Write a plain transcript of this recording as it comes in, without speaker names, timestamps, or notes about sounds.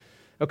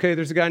Okay,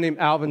 there's a guy named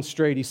Alvin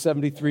Straight. He's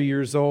 73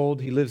 years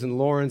old. He lives in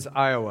Lawrence,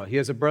 Iowa. He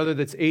has a brother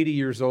that's 80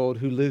 years old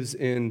who lives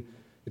in,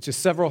 it's just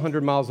several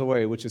hundred miles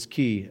away, which is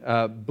key,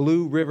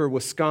 Blue River,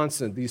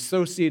 Wisconsin. The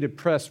Associated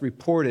Press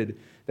reported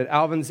that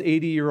Alvin's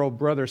 80-year-old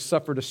brother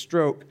suffered a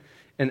stroke,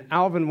 and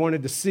Alvin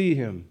wanted to see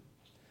him.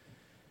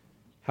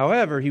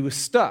 However, he was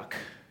stuck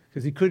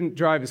because he couldn't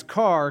drive his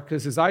car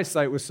because his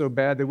eyesight was so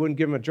bad they wouldn't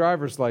give him a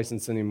driver's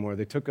license anymore.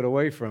 They took it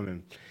away from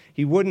him.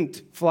 He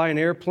wouldn't fly an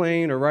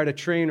airplane or ride a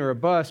train or a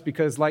bus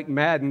because, like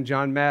Madden,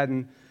 John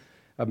Madden,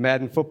 of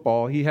Madden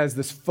football, he has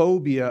this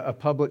phobia of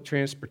public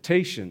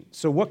transportation.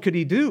 So what could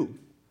he do?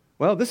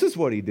 Well, this is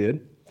what he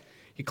did.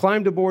 He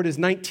climbed aboard his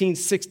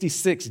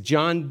 1966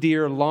 John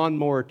Deere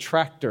lawnmower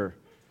tractor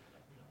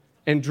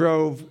and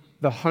drove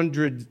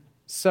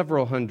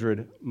several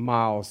hundred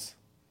miles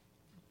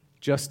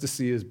just to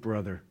see his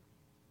brother.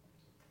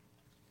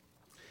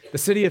 The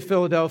city of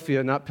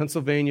Philadelphia, not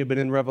Pennsylvania, but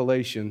in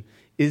Revelation,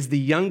 is the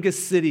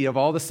youngest city of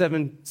all the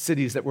 7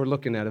 cities that we're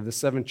looking at, of the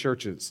 7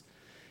 churches.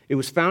 It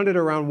was founded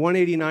around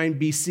 189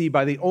 BC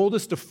by the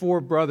oldest of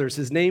 4 brothers.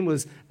 His name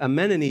was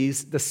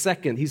Amenes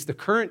II. He's the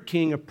current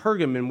king of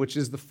Pergamon, which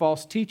is the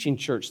false teaching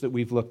church that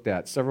we've looked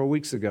at several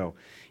weeks ago.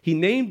 He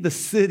named the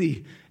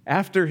city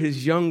after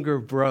his younger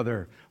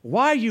brother.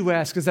 Why, you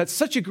ask? Because that's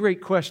such a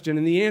great question.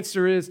 And the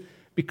answer is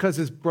because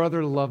his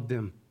brother loved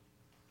him.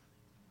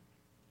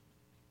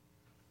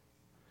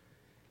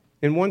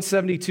 In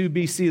 172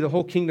 BC, the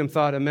whole kingdom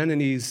thought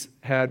Amenes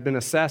had been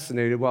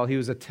assassinated while he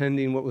was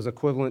attending what was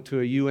equivalent to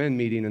a UN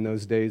meeting in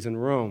those days in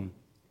Rome.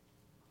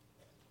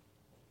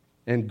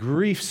 And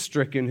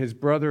grief-stricken, his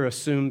brother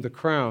assumed the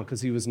crown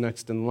because he was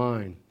next in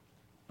line.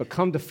 But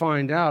come to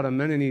find out,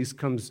 Amenes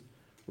comes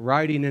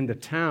riding into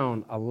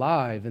town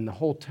alive, and the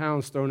whole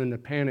town's thrown into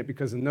panic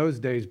because in those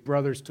days,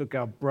 brothers took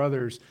out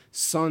brothers,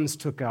 sons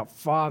took out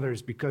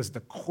fathers because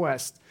the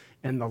quest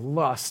and the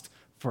lust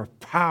for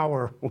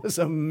power was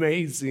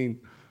amazing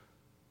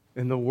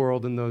in the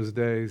world in those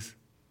days.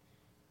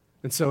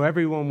 And so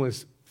everyone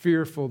was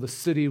fearful. The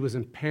city was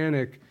in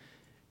panic.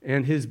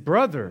 And his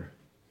brother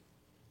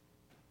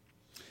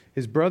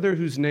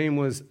whose name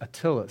was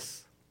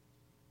Attalus,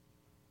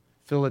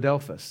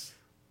 Philadelphus,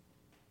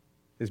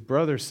 his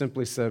brother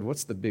simply said,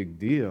 "What's the big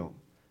deal?"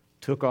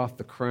 Took off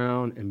the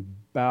crown and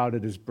bowed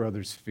at his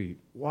brother's feet.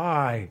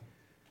 Why?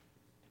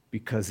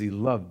 Because he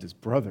loved his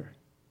brother.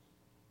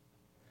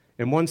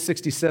 In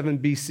 167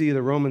 BC,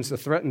 the Romans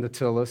threatened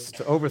Attalus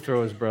to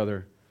overthrow his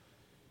brother.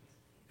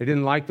 They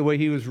didn't like the way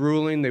he was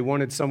ruling. They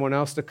wanted someone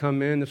else to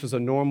come in. This was a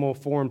normal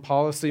foreign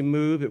policy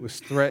move.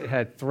 It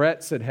had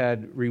threats. It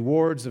had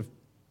rewards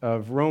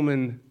of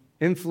Roman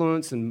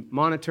influence and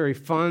monetary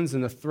funds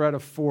and the threat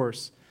of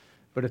force.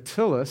 But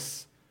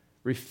Attalus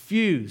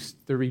refused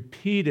the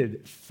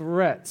repeated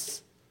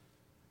threats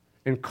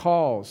and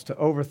calls to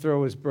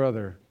overthrow his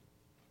brother.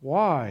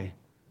 Why?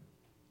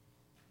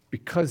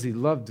 Because he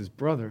loved his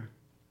brother.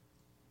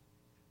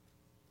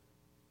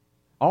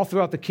 All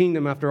throughout the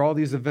kingdom, after all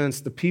these events,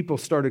 the people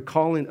started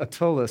calling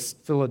Attalus,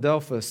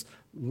 Philadelphus,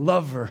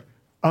 lover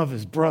of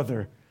his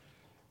brother.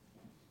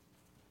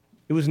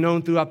 It was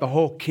known throughout the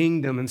whole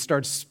kingdom and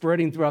started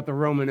spreading throughout the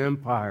Roman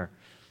Empire.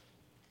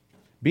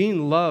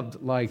 Being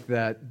loved like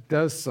that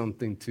does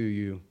something to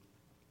you.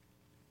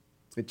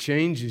 It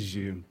changes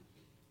you.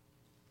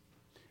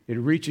 It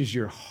reaches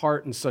your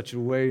heart in such a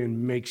way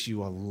and makes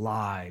you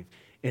alive.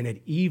 And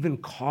it even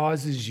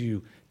causes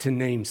you to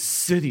name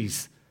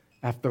cities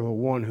after the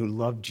one who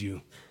loved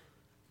you.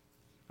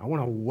 I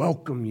want to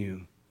welcome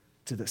you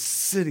to the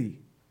city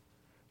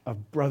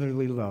of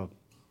brotherly love.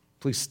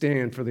 Please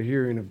stand for the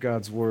hearing of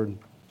God's word.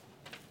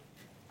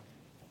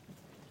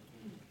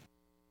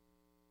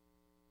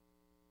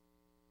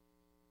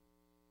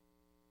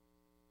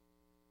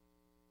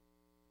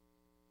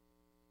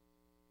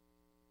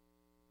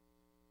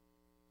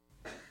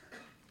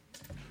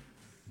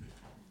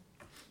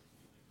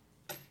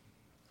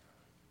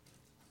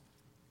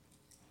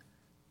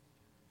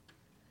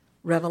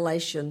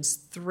 Revelations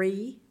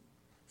 3,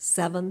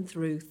 7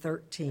 through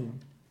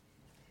 13.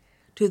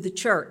 To the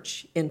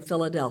church in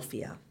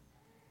Philadelphia.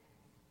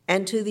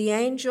 And to the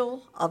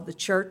angel of the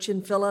church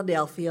in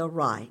Philadelphia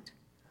write,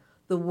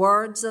 the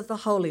words of the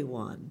Holy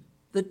One,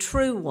 the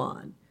true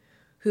One,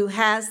 who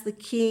has the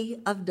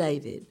key of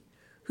David,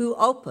 who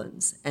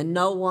opens and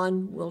no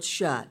one will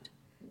shut,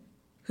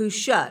 who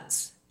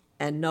shuts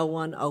and no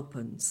one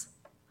opens.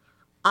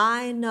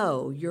 I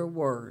know your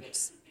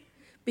words.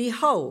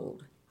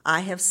 Behold,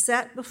 I have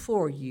set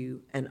before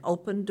you an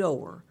open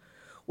door,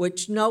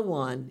 which no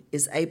one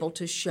is able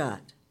to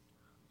shut.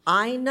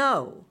 I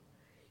know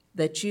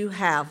that you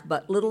have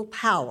but little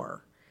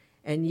power,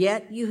 and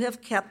yet you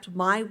have kept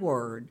my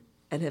word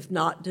and have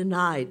not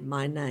denied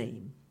my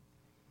name.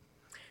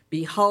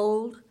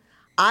 Behold,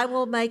 I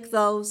will make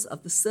those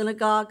of the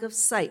synagogue of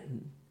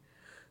Satan,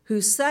 who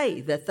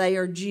say that they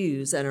are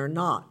Jews and are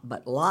not,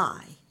 but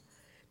lie.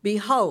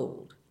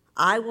 Behold,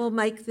 I will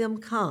make them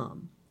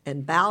come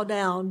and bow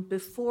down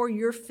before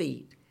your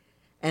feet,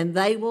 and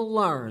they will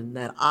learn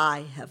that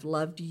I have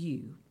loved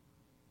you.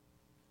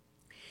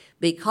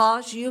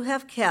 Because you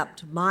have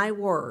kept my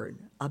word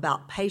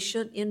about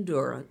patient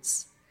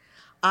endurance,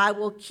 I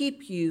will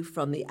keep you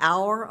from the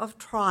hour of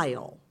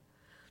trial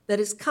that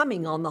is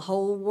coming on the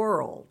whole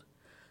world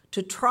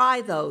to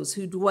try those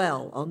who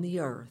dwell on the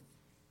earth.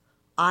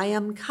 I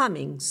am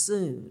coming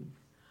soon.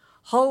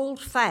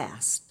 Hold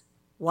fast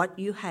what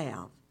you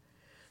have,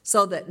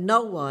 so that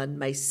no one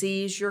may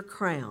seize your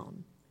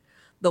crown.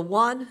 The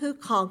one who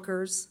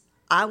conquers,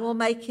 I will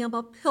make him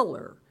a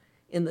pillar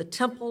in the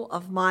temple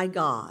of my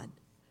God.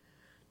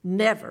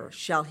 Never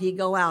shall he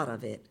go out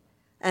of it,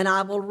 and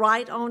I will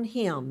write on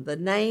him the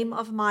name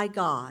of my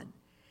God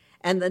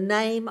and the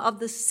name of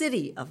the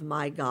city of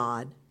my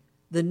God,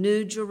 the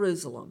New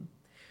Jerusalem,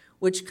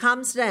 which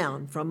comes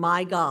down from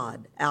my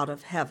God out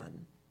of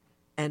heaven,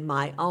 and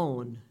my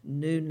own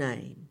new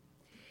name.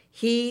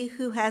 He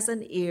who has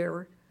an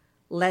ear,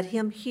 let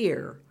him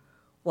hear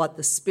what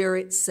the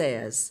Spirit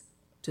says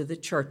to the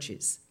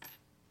churches.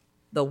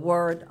 The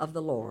word of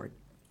the Lord.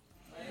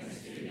 Thanks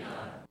be to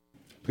God.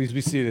 Please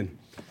be seated.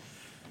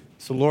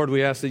 So, Lord,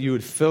 we ask that you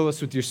would fill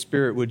us with your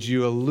Spirit. Would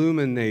you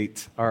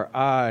illuminate our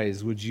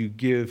eyes? Would you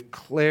give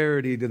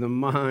clarity to the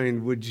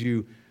mind? Would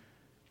you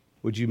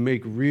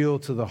make real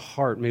to the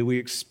heart? May we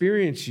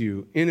experience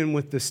you in and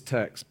with this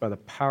text by the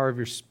power of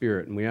your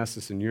Spirit. And we ask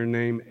this in your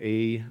name,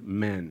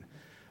 amen.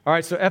 All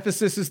right, so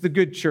Ephesus is the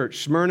good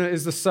church. Smyrna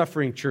is the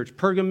suffering church.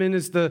 Pergamon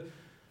is the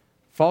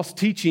false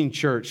teaching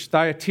church.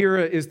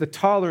 Thyatira is the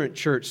tolerant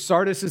church.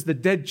 Sardis is the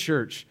dead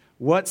church.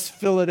 What's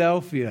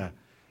Philadelphia?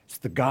 It's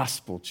the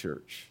gospel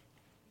church.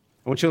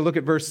 I want you to look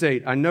at verse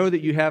 8. I know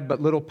that you have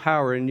but little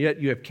power, and yet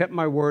you have kept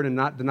my word and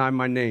not denied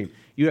my name.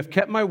 You have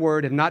kept my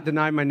word and not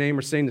denied my name,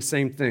 are saying the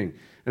same thing.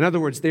 In other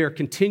words, they are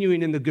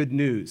continuing in the good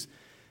news.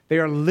 They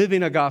are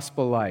living a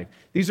gospel life.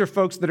 These are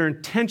folks that are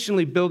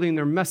intentionally building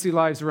their messy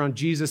lives around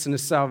Jesus and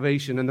his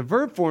salvation. And the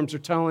verb forms are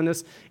telling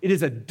us it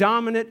is a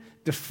dominant,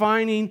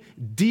 defining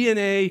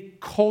DNA,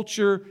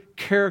 culture,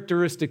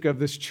 characteristic of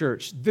this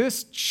church.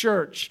 This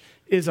church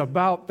is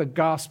about the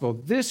gospel.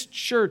 This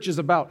church is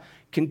about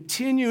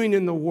continuing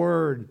in the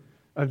word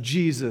of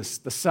Jesus,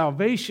 the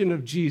salvation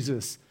of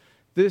Jesus.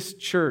 This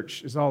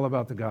church is all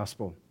about the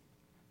gospel.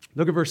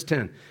 Look at verse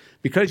 10.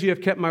 Because you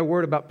have kept my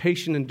word about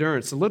patient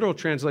endurance. The literal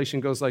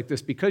translation goes like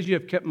this. Because you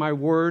have kept my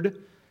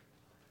word,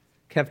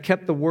 have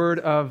kept the word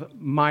of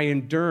my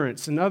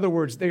endurance. In other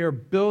words, they are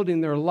building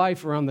their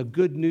life around the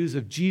good news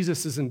of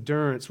Jesus'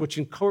 endurance, which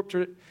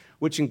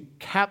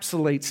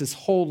encapsulates his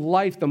whole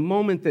life. The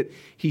moment that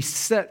he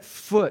set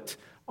foot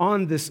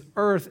on this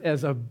earth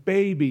as a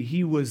baby,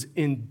 he was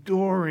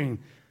enduring.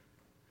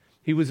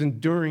 He was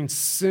enduring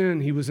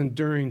sin. He was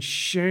enduring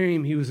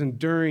shame. He was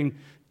enduring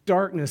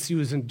darkness. He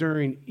was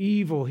enduring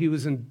evil. He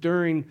was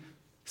enduring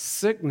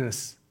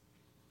sickness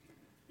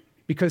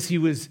because he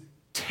was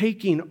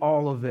taking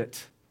all of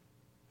it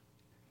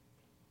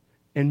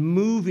and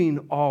moving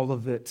all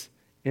of it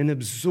and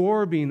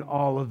absorbing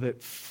all of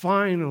it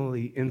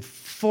finally and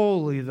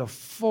fully, the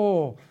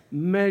full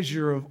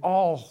measure of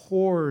all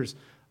horrors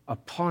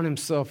upon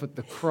himself at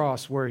the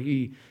cross, where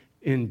he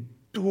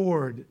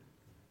endured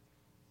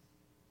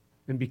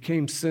and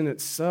became sin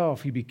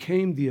itself. He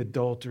became the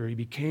adulterer. He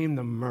became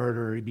the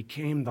murderer. He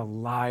became the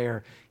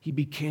liar. He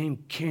became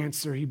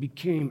cancer. He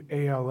became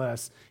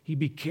ALS. He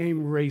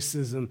became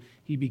racism.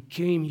 He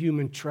became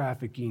human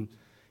trafficking.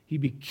 He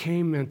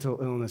became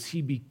mental illness.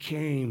 He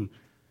became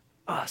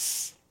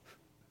us.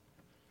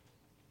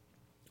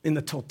 In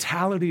the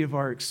totality of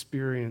our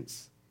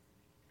experience,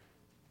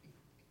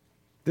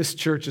 this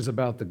church is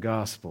about the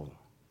gospel,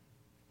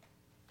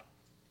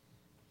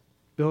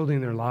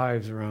 building their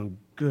lives around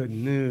good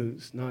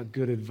news, not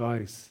good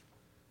advice.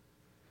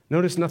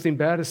 Notice nothing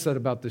bad is said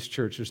about this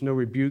church. There's no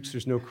rebukes,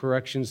 there's no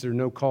corrections, there are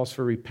no calls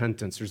for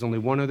repentance. There's only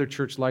one other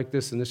church like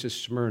this, and this is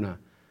Smyrna,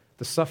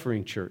 the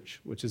suffering church,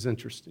 which is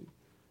interesting.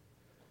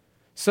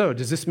 So,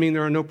 does this mean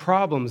there are no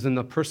problems in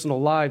the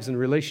personal lives and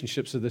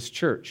relationships of this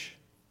church?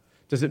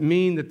 Does it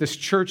mean that this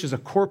church as a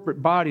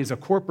corporate body, as a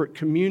corporate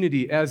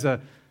community, as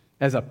a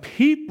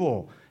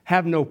people,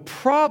 have no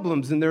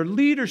problems in their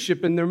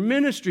leadership, in their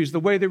ministries, the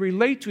way they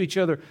relate to each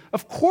other?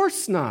 Of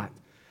course not.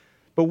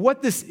 But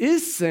what this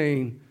is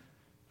saying,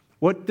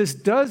 what this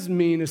does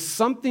mean, is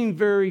something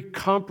very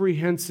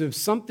comprehensive,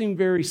 something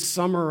very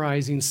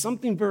summarizing,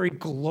 something very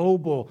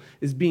global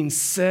is being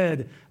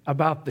said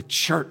about the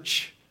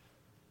church.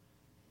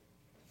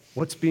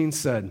 What's being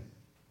said?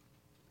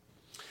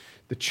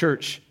 The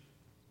church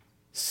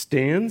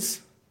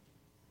stands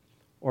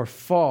or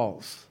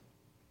falls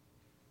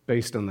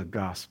based on the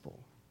gospel.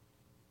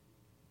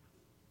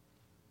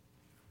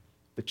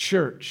 The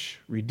church,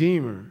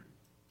 Redeemer,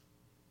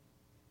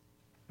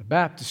 a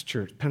Baptist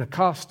church,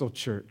 Pentecostal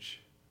church,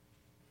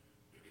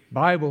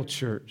 Bible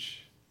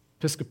church,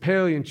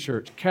 Episcopalian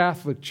church,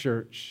 Catholic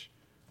church,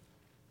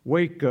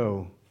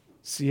 Waco,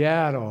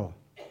 Seattle,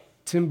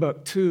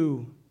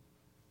 Timbuktu,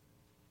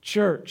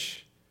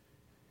 church,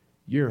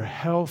 your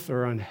health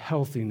or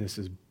unhealthiness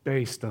is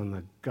based on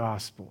the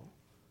gospel.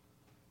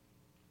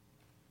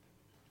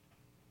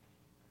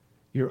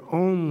 Your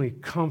only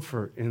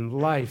comfort in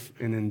life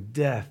and in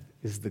death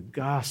is the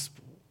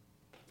gospel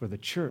for the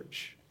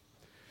church.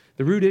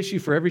 The root issue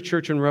for every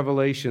church in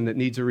Revelation that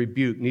needs a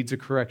rebuke, needs a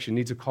correction,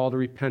 needs a call to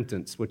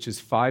repentance, which is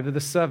 5 of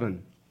the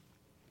 7,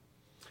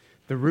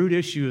 the root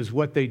issue is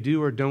what they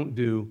do or don't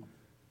do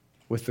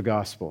with the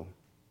gospel.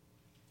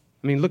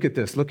 I mean, look at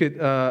this. Look at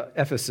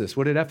Ephesus.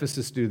 What did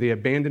Ephesus do? They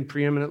abandoned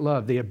preeminent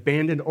love. They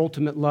abandoned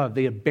ultimate love.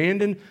 They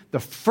abandoned the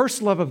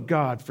first love of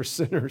God for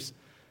sinners.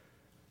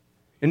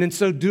 And in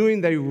so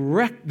doing, they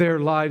wrecked their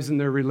lives and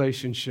their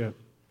relationship.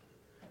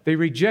 They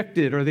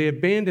rejected or they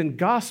abandoned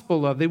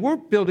gospel love. They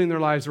weren't building their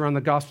lives around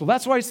the gospel.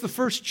 That's why it's the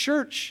first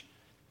church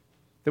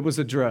that was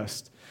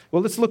addressed.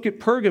 Well, let's look at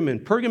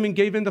Pergamon. Pergamon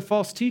gave into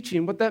false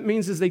teaching. What that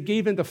means is they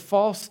gave into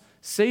false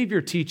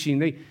savior teaching.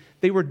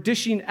 They were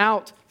dishing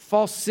out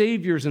false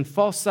saviors and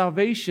false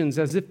salvations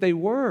as if they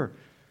were.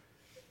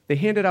 They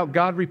handed out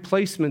God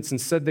replacements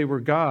and said they were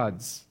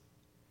gods.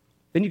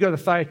 Then you go to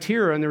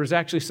Thyatira, and there was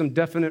actually some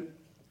definite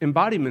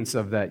embodiments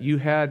of that. You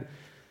had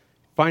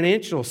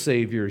financial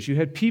saviors, you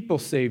had people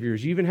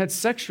saviors, you even had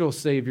sexual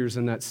saviors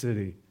in that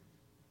city.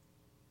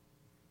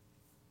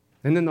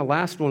 And then the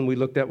last one we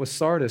looked at was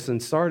Sardis,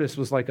 and Sardis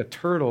was like a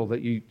turtle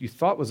that you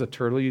thought was a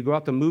turtle. You go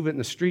out to move it in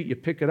the street, you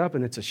pick it up,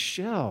 and it's a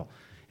shell.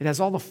 It has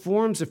all the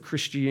forms of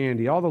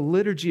Christianity, all the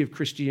liturgy of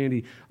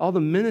Christianity, all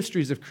the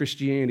ministries of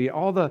Christianity,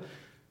 all the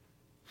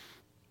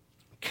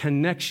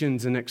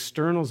connections and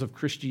externals of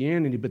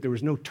Christianity, but there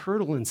was no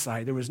turtle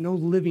inside. There was no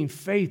living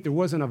faith. There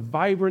wasn't a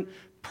vibrant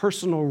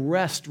personal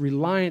rest,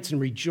 reliance, and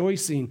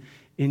rejoicing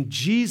in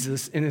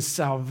Jesus and his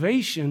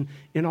salvation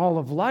in all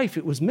of life.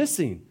 It was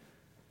missing.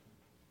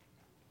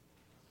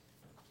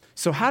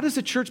 So how does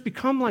a church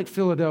become like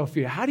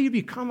Philadelphia? How do you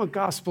become a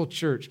gospel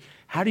church?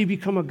 How do you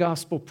become a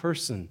gospel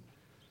person?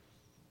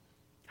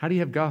 How do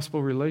you have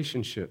gospel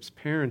relationships,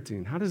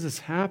 parenting? How does this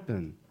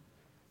happen?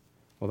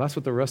 Well, that's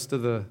what the rest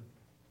of the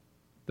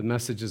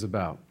message is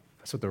about.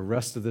 That's what the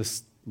rest of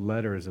this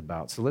letter is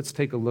about. So let's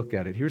take a look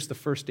at it. Here's the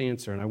first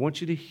answer, and I want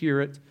you to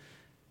hear it,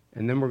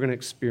 and then we're going to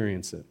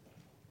experience it.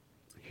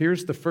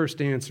 Here's the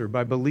first answer.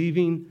 By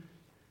believing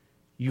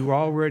you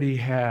already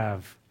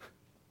have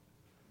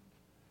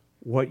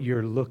what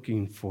you're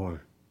looking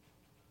for.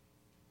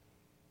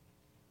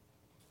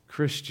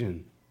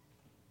 Christian,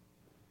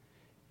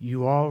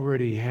 you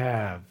already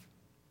have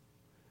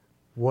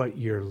what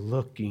you're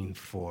looking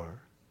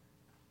for.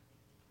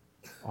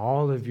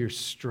 All of your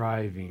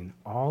striving,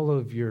 all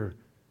of your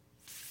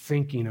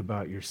thinking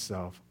about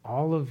yourself,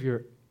 all of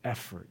your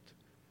effort,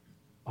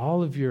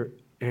 all of your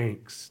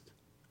angst,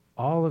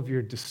 all of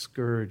your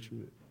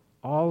discouragement,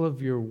 all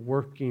of your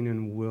working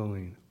and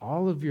willing,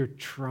 all of your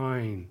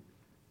trying,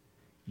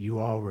 you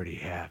already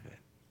have it.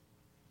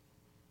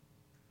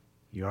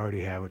 You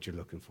already have what you're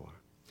looking for.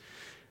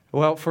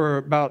 Well, for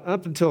about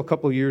up until a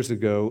couple of years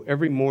ago,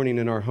 every morning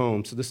in our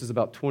home, so this is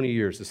about 20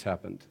 years this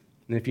happened.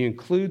 And if you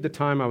include the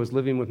time I was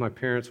living with my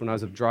parents when I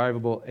was of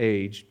drivable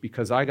age,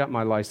 because I got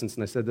my license,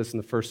 and I said this in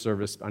the first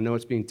service, I know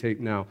it's being taped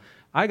now.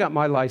 I got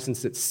my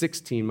license at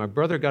 16. My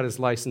brother got his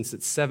license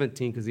at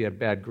 17 because he had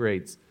bad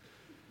grades.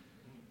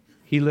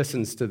 He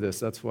listens to this.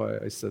 That's why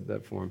I said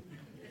that for him.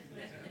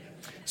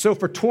 So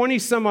for 20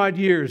 some odd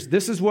years,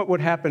 this is what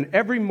would happen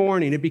every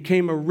morning. It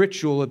became a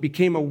ritual. It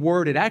became a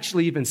word. It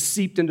actually even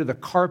seeped into the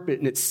carpet,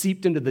 and it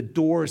seeped into the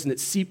doors, and it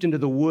seeped into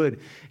the wood.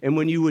 And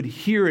when you would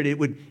hear it, it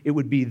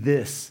would be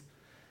this.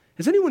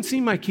 Has anyone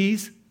seen my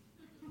keys?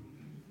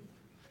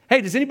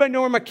 Hey, does anybody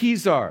know where my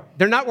keys are?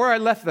 They're not where I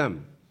left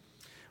them.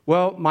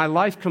 Well, my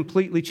life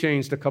completely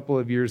changed a couple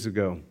of years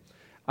ago.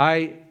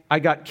 I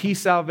got key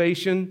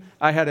salvation.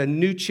 I had a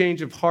new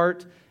change of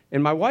heart.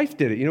 And my wife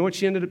did it. You know what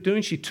she ended up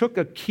doing? She took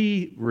a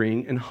key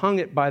ring and hung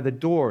it by the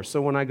door. So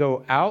when I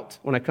go out,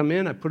 when I come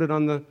in, I put it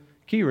on the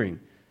key ring.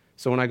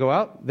 So when I go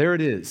out, there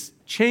it is.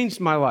 Changed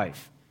my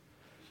life.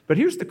 But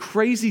here's the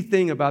crazy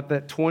thing about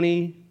that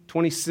 20,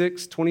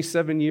 26,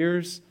 27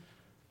 years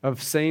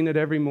of saying it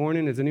every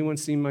morning. Has anyone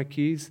seen my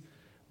keys?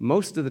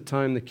 Most of the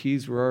time, the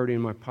keys were already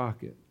in my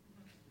pocket.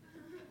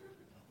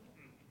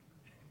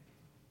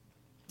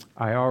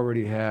 I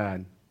already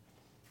had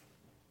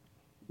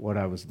what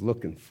I was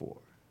looking for.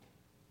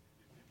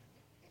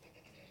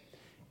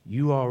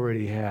 You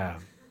already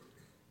have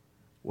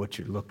what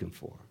you're looking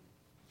for.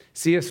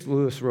 C.S.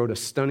 Lewis wrote a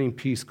stunning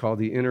piece called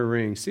The Inner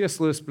Ring. C.S.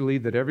 Lewis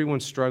believed that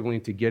everyone's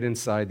struggling to get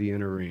inside the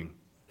inner ring.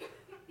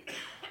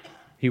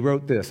 He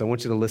wrote this. I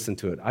want you to listen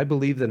to it. I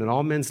believe that in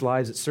all men's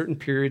lives at certain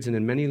periods and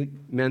in many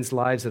men's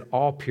lives at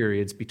all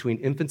periods between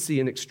infancy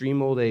and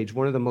extreme old age,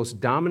 one of the most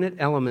dominant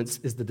elements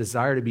is the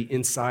desire to be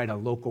inside a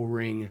local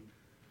ring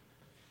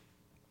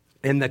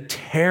and the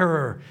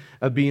terror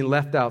of being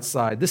left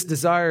outside. This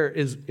desire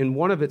is, in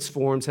one of its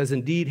forms, has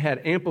indeed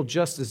had ample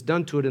justice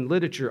done to it in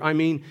literature. I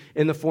mean,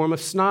 in the form of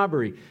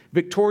snobbery.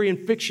 Victorian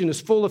fiction is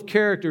full of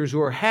characters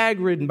who are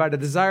hag-ridden by the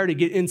desire to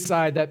get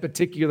inside that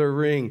particular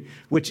ring,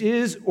 which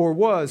is or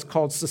was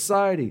called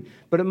society.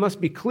 But it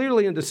must be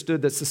clearly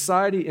understood that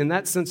society, in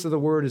that sense of the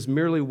word, is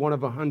merely one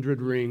of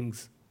 100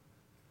 rings.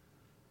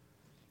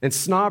 And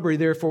snobbery,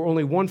 therefore,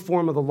 only one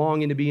form of the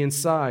longing to be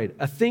inside.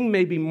 A thing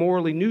may be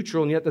morally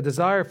neutral, and yet the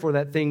desire for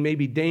that thing may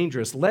be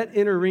dangerous. Let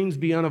inner rings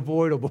be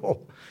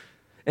unavoidable,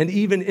 and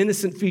even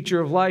innocent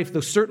feature of life, though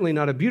certainly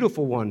not a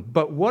beautiful one.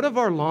 But what of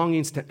our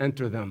longings to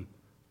enter them?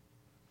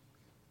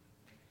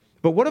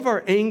 But what of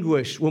our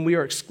anguish when we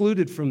are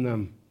excluded from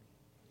them?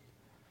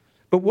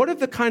 But what of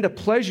the kind of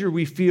pleasure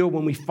we feel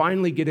when we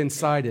finally get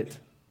inside it?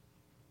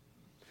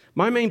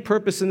 My main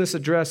purpose in this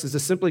address is to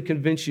simply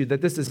convince you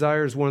that this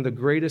desire is one of the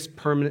greatest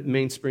permanent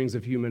mainsprings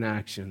of human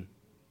action.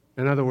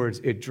 In other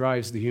words, it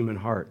drives the human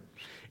heart.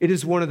 It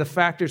is one of the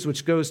factors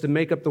which goes to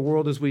make up the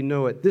world as we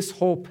know it. This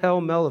whole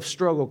pell-mell of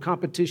struggle,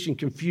 competition,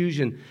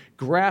 confusion,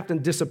 graft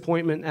and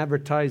disappointment and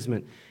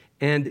advertisement.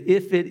 And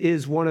if it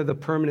is one of the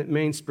permanent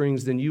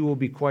mainsprings, then you will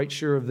be quite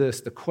sure of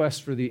this: the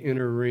quest for the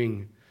inner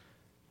ring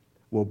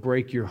will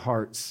break your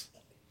hearts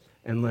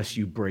unless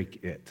you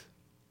break it.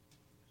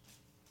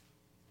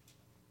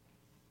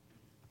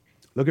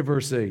 Look at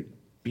verse 8.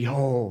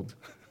 Behold,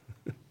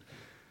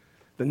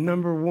 the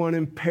number one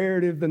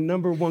imperative, the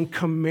number one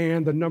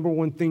command, the number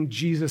one thing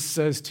Jesus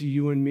says to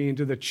you and me and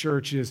to the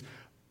church is,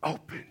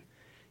 open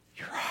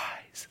your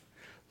eyes.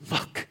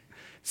 Look,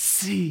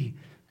 see,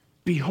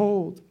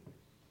 behold.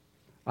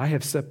 I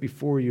have set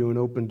before you an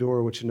open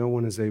door which no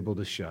one is able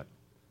to shut.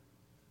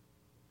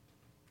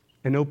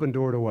 An open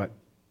door to what?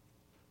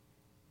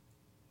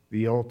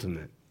 The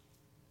ultimate,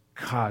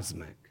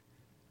 cosmic,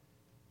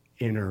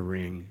 inner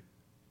ring.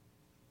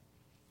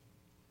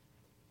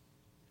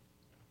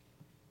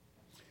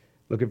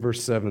 Look at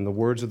verse 7. The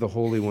words of the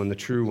Holy One, the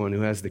true one,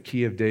 who has the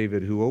key of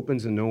David, who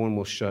opens and no one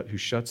will shut, who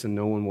shuts and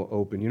no one will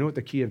open. You know what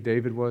the key of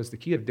David was? The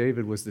key of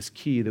David was this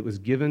key that was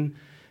given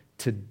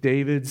to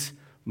David's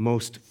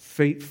most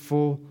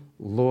faithful,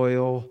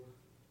 loyal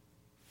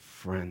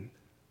friend.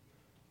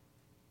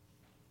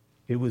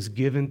 It was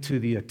given to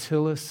the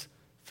Attilus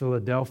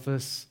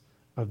Philadelphus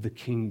of the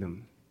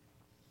kingdom.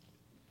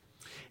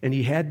 And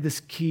he had this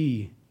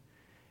key,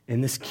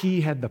 and this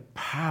key had the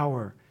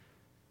power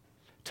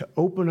to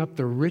open up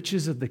the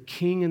riches of the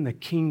king and the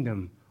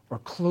kingdom, or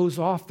close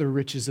off the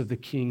riches of the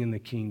king and the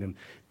kingdom.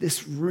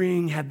 This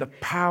ring had the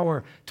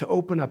power to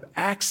open up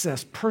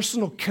access,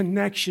 personal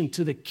connection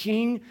to the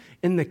king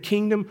and the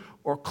kingdom,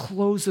 or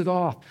close it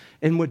off.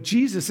 And what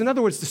Jesus, in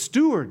other words, the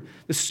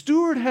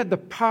steward had the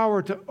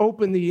power to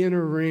open the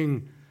inner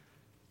ring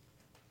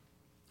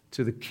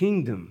to the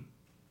kingdom.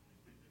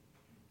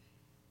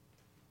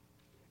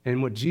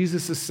 And what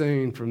Jesus is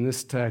saying from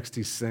this text,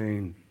 he's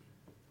saying,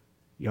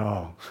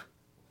 y'all,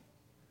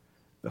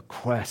 the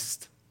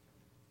quest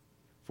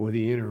for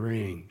the inner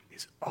ring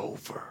is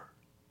over.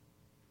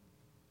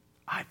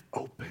 I've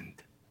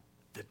opened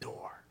the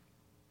door.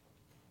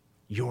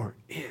 You're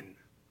in.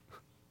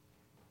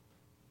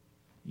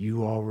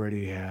 You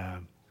already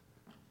have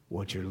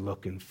what you're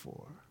looking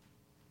for.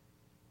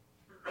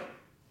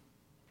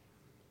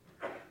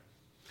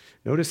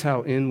 Notice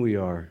how in we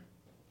are.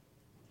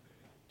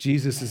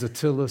 Jesus is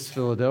Attilus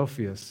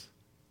Philadelphus.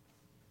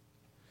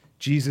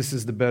 Jesus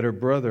is the better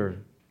brother.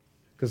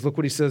 Because look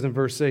what he says in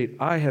verse 8.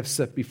 I have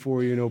set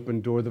before you an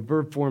open door. The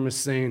verb form is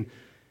saying,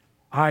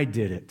 I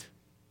did it.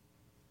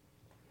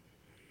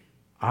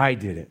 I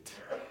did it.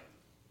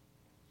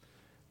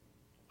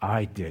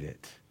 I did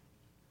it.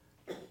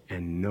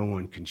 And no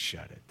one can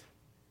shut it.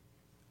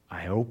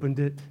 I opened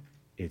it.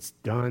 It's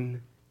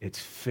done. It's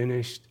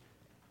finished.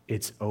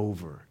 It's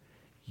over.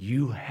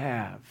 You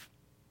have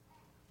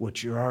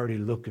what you're already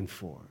looking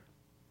for.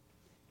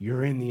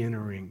 You're in the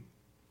inner ring.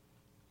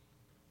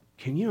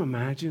 Can you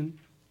imagine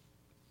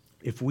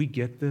if we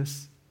get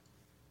this?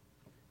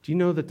 Do you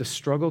know that the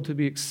struggle to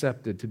be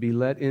accepted, to be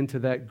let into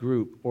that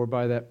group or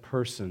by that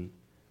person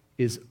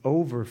is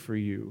over for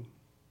you?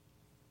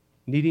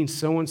 Needing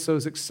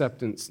so-and-so's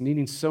acceptance,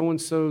 needing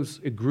so-and-so's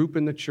a group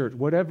in the church,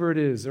 whatever it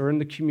is, or in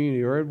the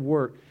community or at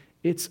work,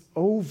 it's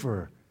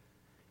over.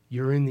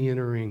 You're in the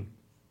inner ring.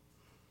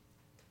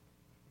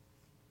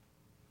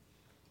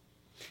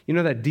 You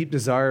know that deep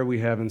desire we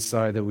have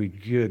inside that we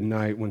get at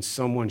night when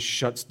someone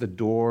shuts the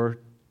door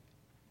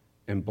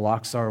and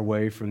blocks our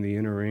way from the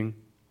inner ring,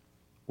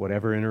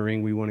 whatever inner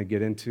ring we want to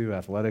get into,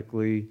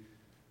 athletically,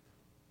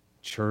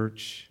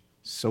 church,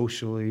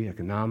 socially,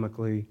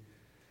 economically.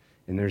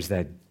 And there's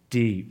that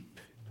deep,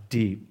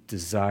 deep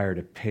desire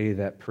to pay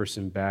that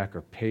person back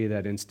or pay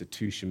that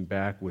institution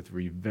back with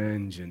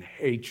revenge and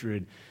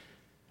hatred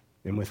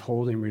and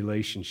withholding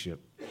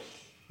relationship.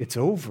 It's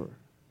over.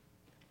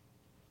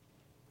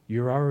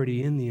 You're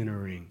already in the inner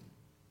ring.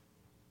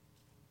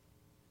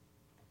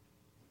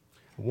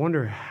 I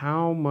wonder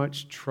how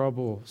much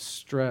trouble,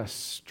 stress,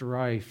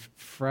 strife,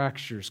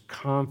 fractures,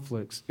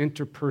 conflicts,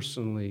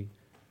 interpersonally,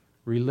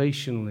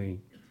 relationally,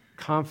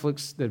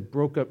 conflicts that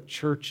broke up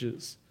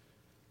churches,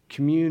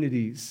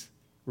 communities,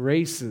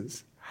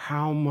 races,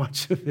 how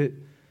much of it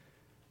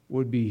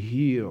would be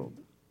healed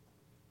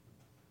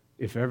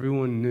if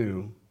everyone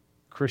knew,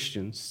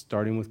 Christians,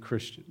 starting with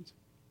Christians,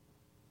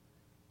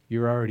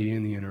 you're already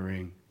in the inner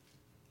ring.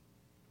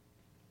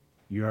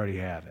 You already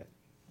have it.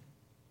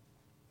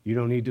 You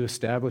don't need to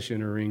establish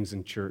inner rings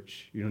in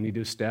church. You don't need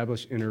to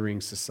establish inner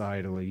rings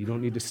societally. You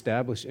don't need to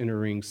establish inner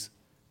rings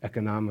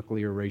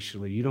economically or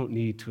racially. You don't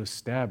need to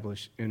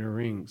establish inner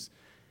rings.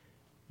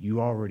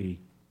 You already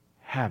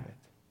have it.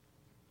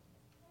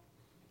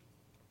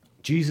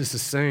 Jesus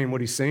is saying what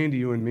he's saying to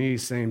you and me.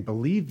 He's saying,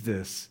 believe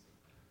this.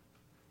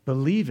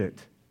 Believe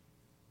it.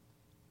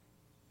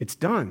 It's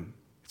done.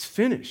 It's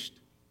finished.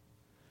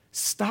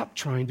 Stop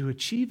trying to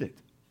achieve it.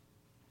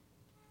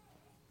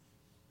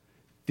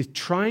 The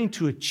trying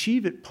to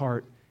achieve it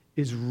part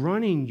is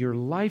running your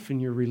life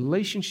and your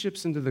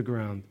relationships into the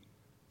ground.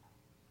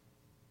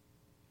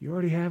 You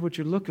already have what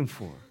you're looking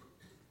for.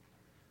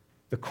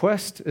 The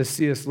quest, as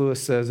C.S.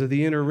 Lewis says, of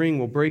the inner ring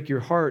will break your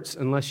hearts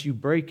unless you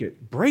break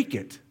it. Break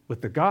it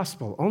with the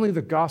gospel. Only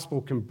the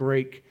gospel can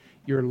break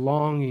your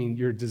longing,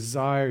 your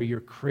desire,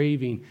 your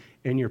craving,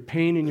 and your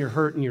pain and your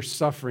hurt and your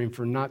suffering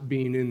for not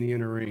being in the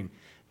inner ring.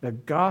 The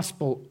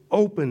gospel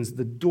opens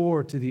the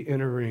door to the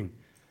inner ring.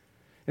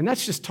 And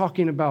that's just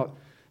talking about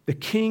the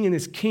king and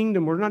his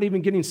kingdom. We're not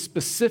even getting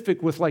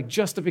specific with like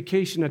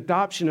justification,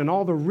 adoption, and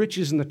all the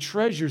riches and the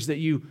treasures that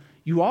you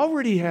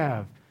already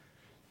have.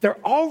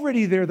 They're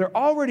already there. They're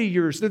already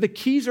yours. The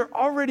keys are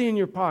already in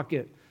your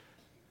pocket.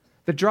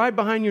 The drive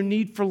behind your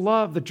need for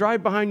love, the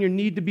drive behind your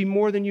need to be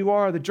more than you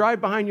are, the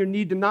drive behind your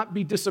need to not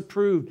be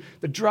disapproved,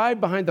 the drive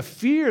behind the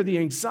fear, the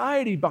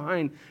anxiety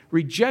behind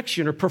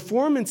rejection or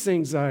performance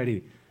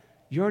anxiety.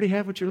 You already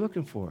have what you're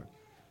looking for.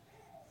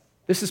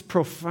 This is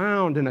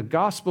profound in a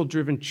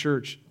gospel-driven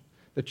church.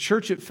 The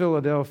church at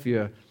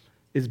Philadelphia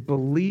is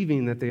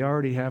believing that they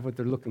already have what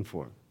they're looking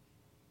for.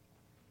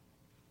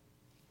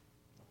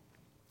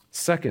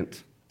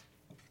 Second,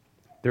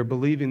 they're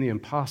believing the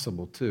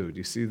impossible too. Do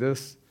you see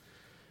this?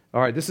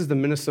 All right, this is the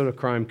Minnesota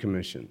Crime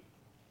Commission.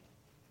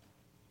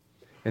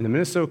 And the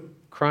Minnesota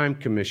Crime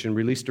Commission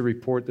released a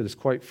report that is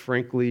quite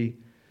frankly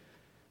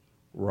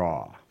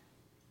raw.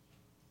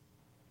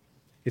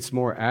 It's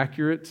more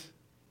accurate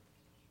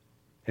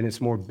and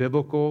it's more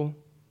biblical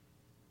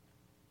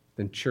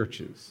than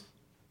churches,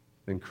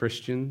 than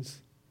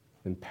Christians,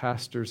 than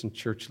pastors and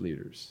church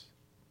leaders.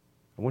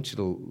 I want you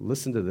to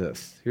listen to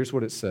this. Here's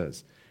what it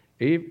says.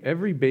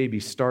 Every baby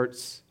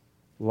starts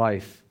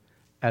life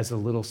as a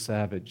little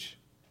savage.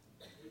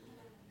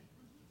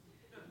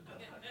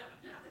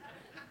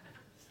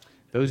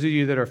 Those of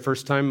you that are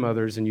first-time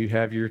mothers and you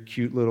have your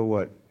cute little,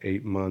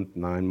 8-month,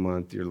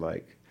 9-month, you're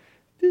like,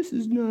 this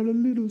is not a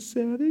little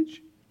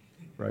savage,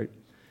 right?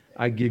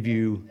 I give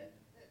you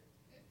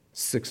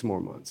 6 more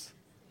months.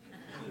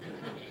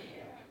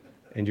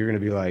 And you're going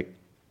to be like,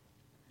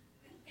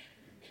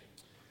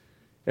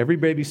 every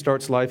baby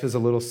starts life as a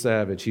little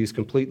savage. He is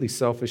completely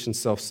selfish and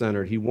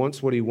self-centered. He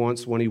wants what he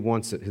wants when he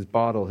wants it, his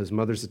bottle, his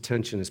mother's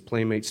attention, his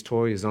playmate's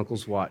toy, his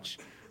uncle's watch.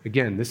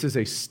 Again, this is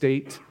a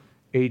state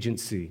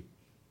agency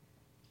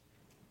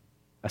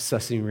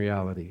assessing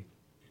reality.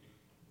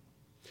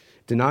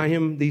 Deny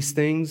him these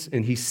things,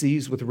 and he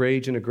sees with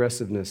rage and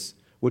aggressiveness,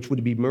 which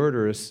would be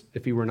murderous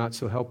if he were not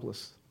so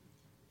helpless.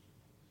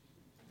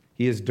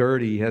 He is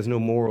dirty, he has no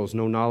morals,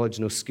 no knowledge,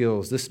 no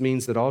skills. This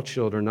means that all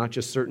children, not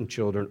just certain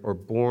children, are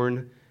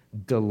born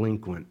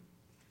delinquent.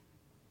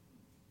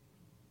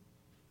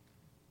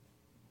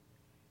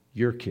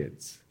 Your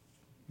kids,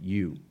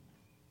 you.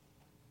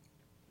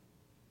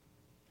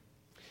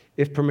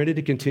 If permitted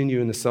to continue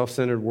in the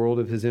self-centered world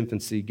of his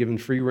infancy, given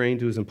free rein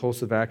to his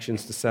impulsive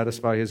actions to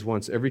satisfy his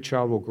wants, every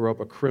child will grow up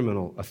a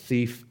criminal, a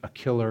thief, a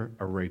killer,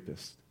 a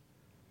rapist.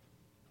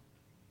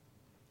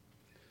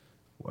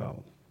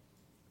 Well,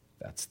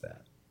 that's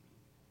that.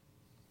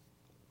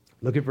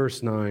 Look at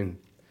verse 9.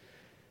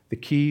 The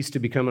keys to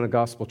becoming a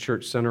gospel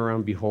church center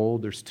around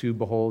behold. There's 2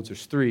 beholds.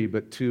 There's 3,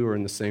 but 2 are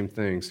in the same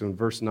thing. So in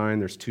verse 9,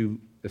 there's 2,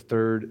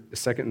 the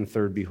second and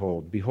third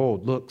behold.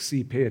 Behold, look,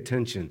 see, pay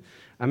attention.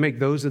 I make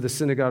those of the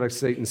synagogue of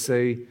Satan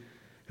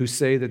who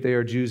say that they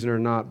are Jews and are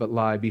not, but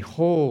lie.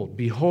 Behold,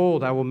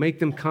 behold, I will make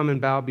them come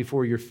and bow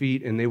before your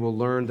feet, and they will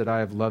learn that I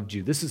have loved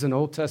you. This is an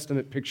Old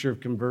Testament picture of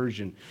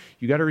conversion.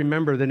 You got to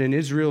remember that in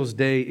Israel's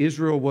day,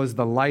 Israel was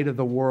the light of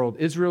the world.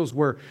 Israel's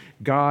where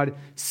God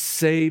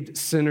saved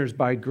sinners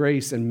by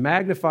grace and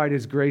magnified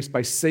his grace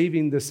by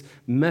saving this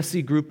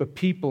messy group of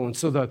people. And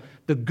so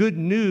the good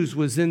news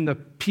was in the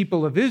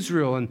people of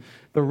Israel, and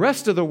the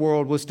rest of the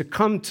world was to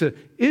come to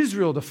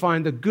Israel to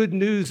find the good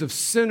news of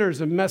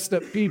sinners and messed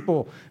up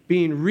people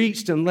being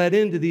reached and led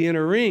into the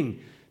inner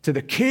ring to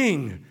the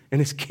king and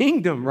his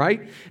kingdom,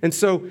 right? And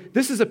so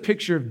this is a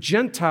picture of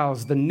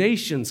Gentiles, the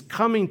nations,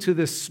 coming to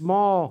this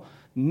small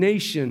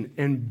nation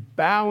and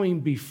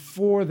bowing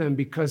before them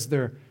because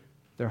their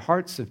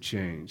hearts have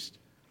changed.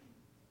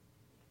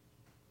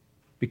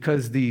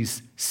 Because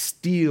these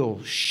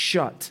steel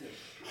shut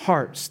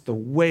hearts, the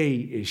way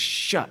is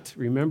shut.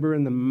 Remember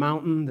in the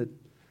mountain that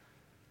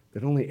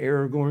only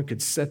Aragorn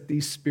could set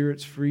these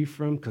spirits free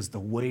from because the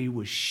way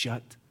was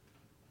shut?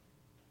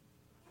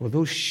 Well,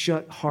 those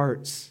shut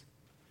hearts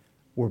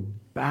were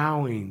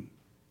bowing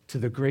to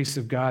the grace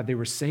of God. They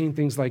were saying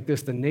things like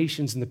this. The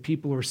nations and the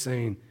people were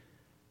saying,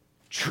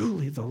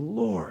 truly the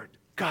Lord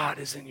God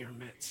is in your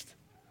midst.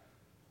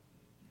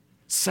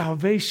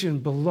 Salvation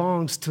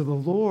belongs to the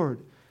Lord.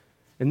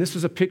 And this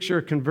was a picture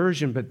of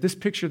conversion, but this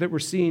picture that we're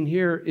seeing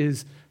here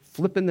is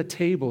flipping the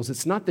tables.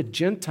 It's not the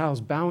Gentiles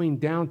bowing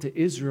down to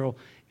Israel.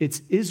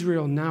 It's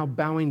Israel now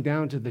bowing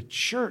down to the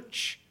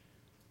church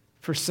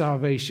for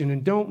salvation.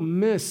 And don't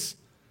miss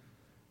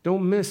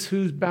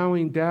who's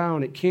bowing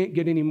down. It can't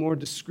get any more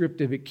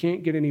descriptive. It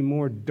can't get any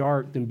more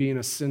dark than being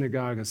a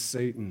synagogue of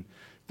Satan.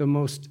 The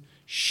most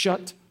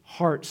shut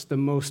hearts, the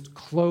most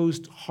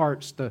closed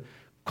hearts, the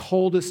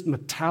coldest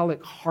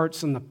metallic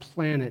hearts on the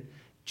planet.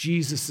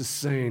 Jesus is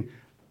saying,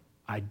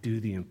 I do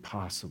the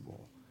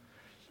impossible.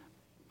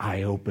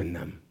 I open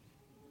them.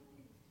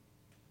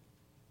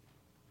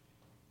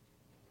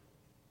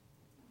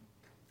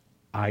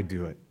 I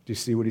do it. Do you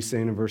see what he's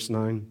saying in verse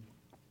 9?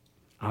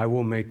 I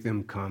will make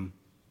them come.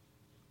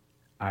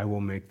 I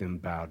will make them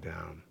bow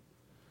down.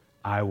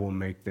 I will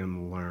make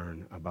them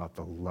learn about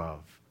the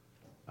love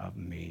of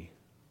me.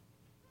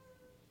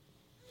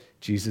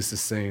 Jesus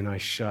is saying, I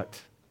shut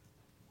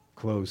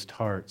closed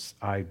hearts.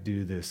 I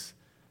do this.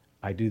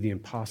 I do the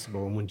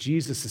impossible. And when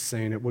Jesus is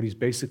saying it, what he's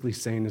basically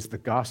saying is the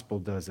gospel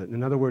does it.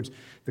 In other words,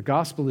 the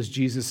gospel is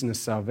Jesus and his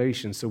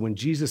salvation. So when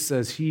Jesus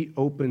says he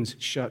opens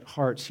shut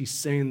hearts, he's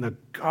saying the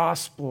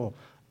gospel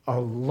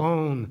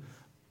alone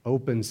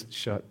opens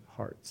shut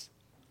hearts.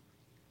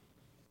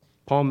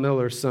 Paul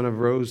Miller, son of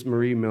Rose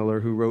Marie Miller,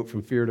 who wrote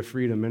From Fear to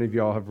Freedom, many of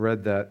y'all have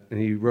read that,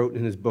 and he wrote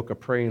in his book, A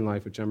Praying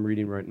Life, which I'm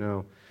reading right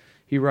now,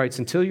 he writes,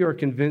 until you are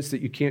convinced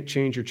that you can't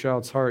change your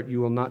child's heart, you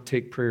will not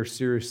take prayer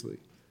seriously.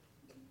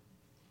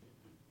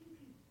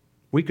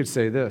 We could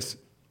say this,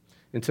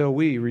 until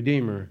we,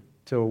 Redeemer,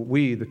 till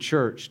we, the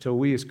church, till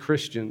we as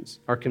Christians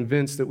are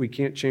convinced that we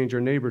can't change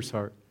our neighbor's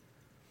heart,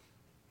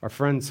 our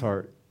friend's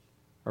heart,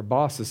 our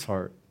boss's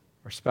heart,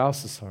 our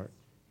spouse's heart,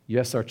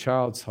 yes, our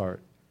child's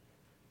heart,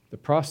 the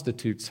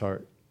prostitute's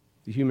heart,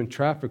 the human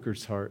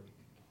trafficker's heart,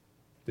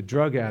 the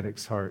drug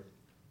addict's heart,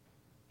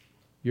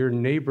 your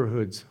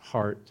neighborhood's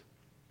heart,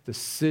 the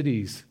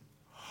city's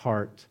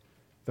heart,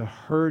 the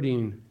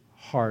hurting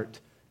heart,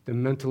 the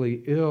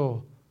mentally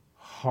ill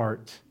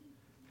heart,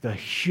 the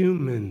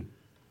human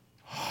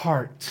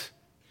heart.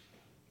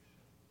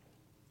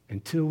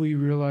 Until we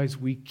realize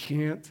we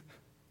can't,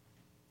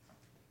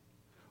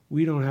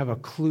 we don't have a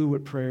clue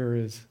what prayer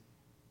is.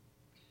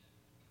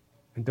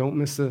 And don't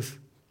miss this.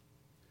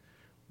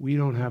 We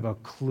don't have a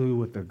clue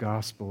what the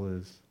gospel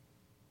is.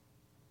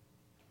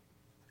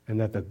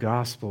 And that the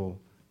gospel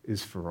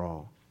is for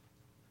all.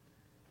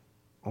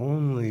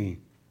 Only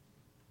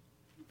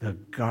the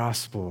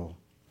gospel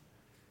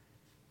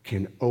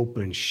can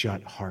open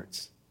shut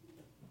hearts.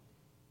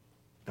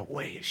 The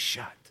way is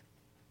shut.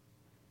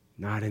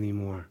 Not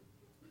anymore.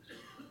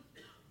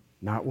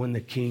 Not when the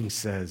king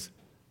says,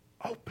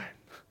 open.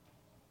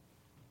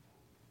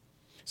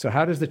 So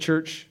how does the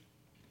church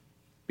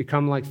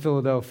become like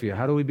Philadelphia?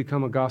 How do we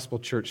become a gospel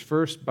church?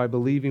 First, by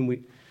believing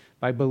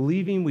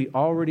we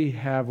already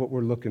have what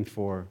we're looking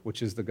for,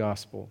 which is the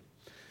gospel.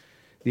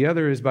 The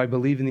other is by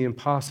believing the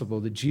impossible,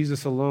 that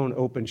Jesus alone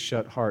opens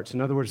shut hearts.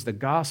 In other words, the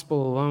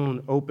gospel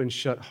alone opens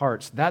shut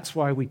hearts. That's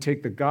why we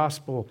take the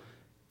gospel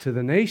to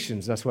the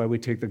nations. That's why we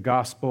take the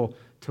gospel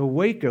to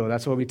Waco.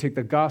 That's why we take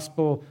the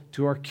gospel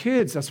to our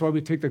kids. That's why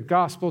we take the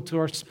gospel to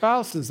our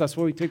spouses. That's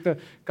why we take the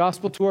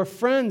gospel to our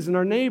friends and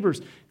our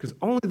neighbors, because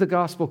only the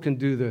gospel can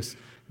do this.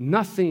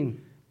 Nothing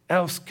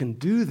else can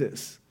do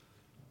this.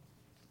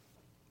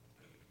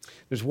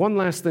 There's one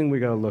last thing we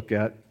got to look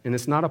at, and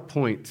it's not a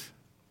point,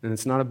 and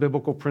it's not a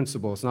biblical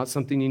principle. It's not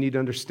something you need to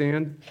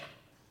understand,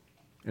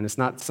 and it's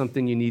not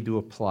something you need to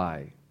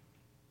apply.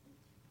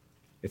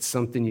 It's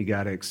something you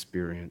got to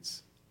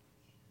experience.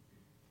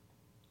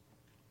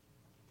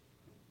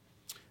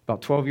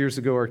 About 12 years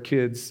ago, our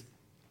kids,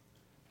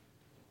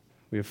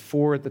 we have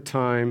 4 at the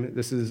time.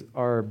 This is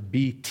our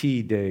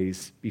BT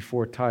days,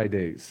 before Thai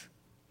days.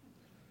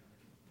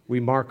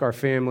 We mark our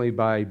family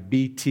by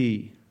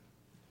BT,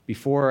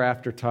 before or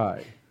after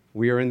Thai.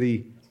 We are in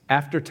the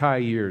after Thai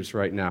years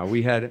right now.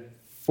 We had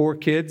 4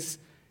 kids.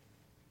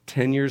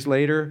 10 years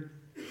later,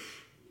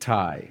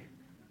 Thai,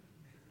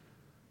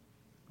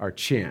 our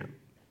champ.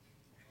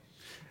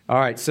 All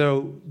right,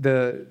 so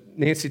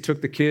Nancy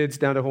took the kids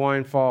down to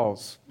Hawaiian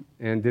Falls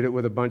and did it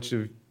with a bunch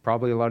of,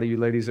 probably a lot of you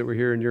ladies that were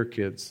here and your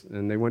kids.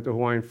 And they went to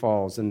Hawaiian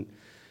Falls. And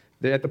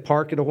at the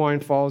park at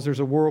Hawaiian Falls, there's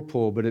a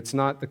whirlpool, but it's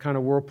not the kind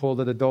of whirlpool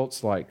that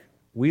adults like.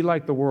 We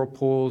like the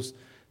whirlpools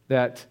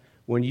that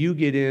when you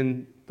get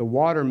in, the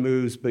water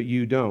moves, but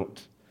you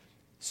don't.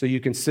 So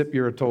you can sip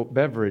your adult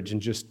beverage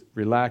and just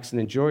relax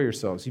and enjoy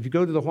yourselves. If you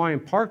go to the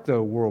Hawaiian Park,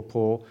 though,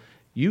 whirlpool,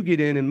 you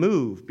get in and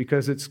move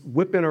because it's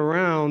whipping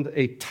around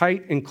a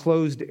tight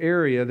enclosed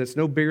area that's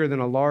no bigger than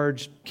a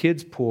large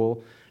kid's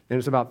pool, and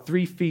it's about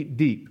 3 feet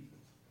deep.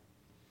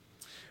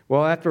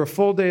 Well, after a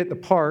full day at the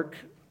park,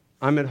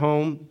 I'm at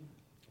home.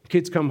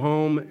 Kids come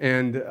home,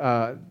 and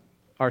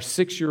our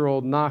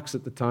 6-year-old Knox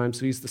at the time,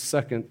 so he's the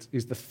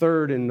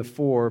third in the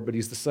 4, but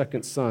he's the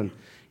second son.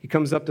 He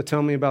comes up to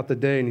tell me about the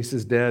day, and he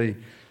says, Daddy,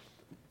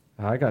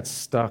 I got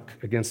stuck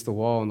against the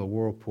wall in the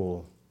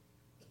whirlpool.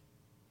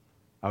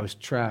 I was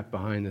trapped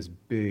behind this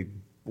big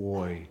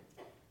boy.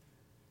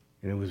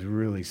 And it was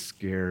really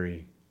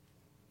scary.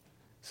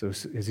 So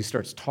as he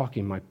starts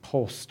talking, my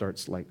pulse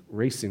starts like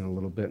racing a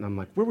little bit. And I'm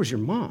like, where was your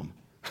mom?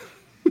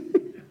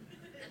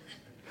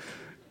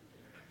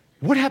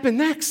 What happened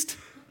next?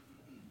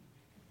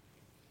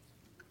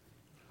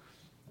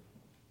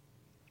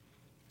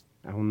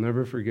 I will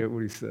never forget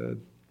what he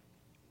said.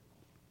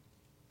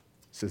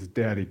 He says,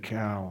 Daddy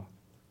Cal.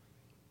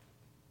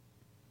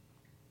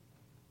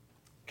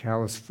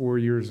 Cal is 4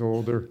 years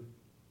older,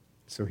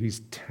 so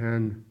he's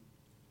 10.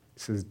 He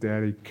says,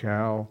 Daddy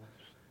Cal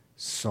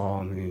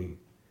saw me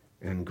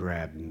and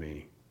grabbed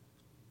me.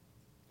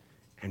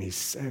 And he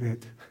said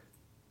it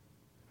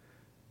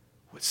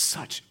with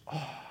such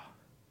awe.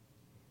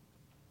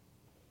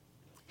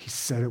 He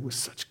said it with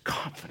such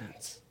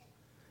confidence.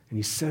 And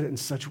he said it in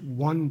such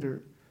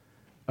wonder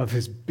of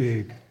his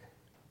big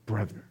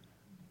brother.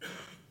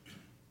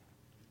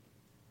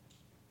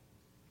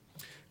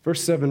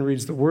 Verse 7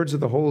 reads, the words of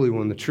the Holy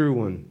One, the true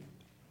one.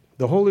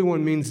 The Holy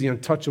One means the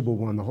untouchable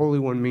one. The Holy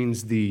One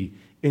means the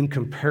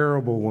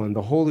incomparable one.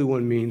 The Holy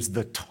One means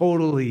the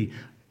totally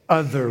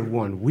other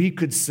one. We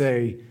could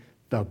say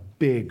the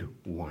big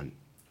one.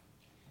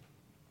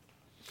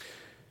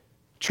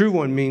 True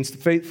one means the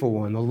faithful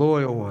one, the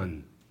loyal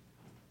one,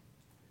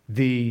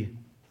 the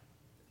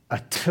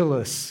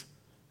Attilas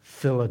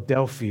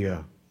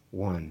Philadelphia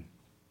one.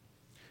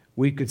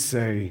 We could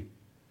say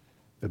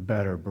the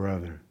better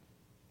brother.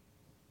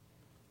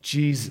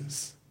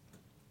 Jesus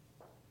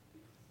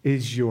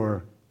is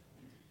your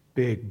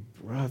big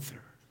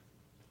brother.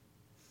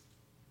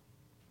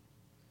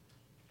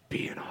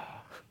 Be in awe.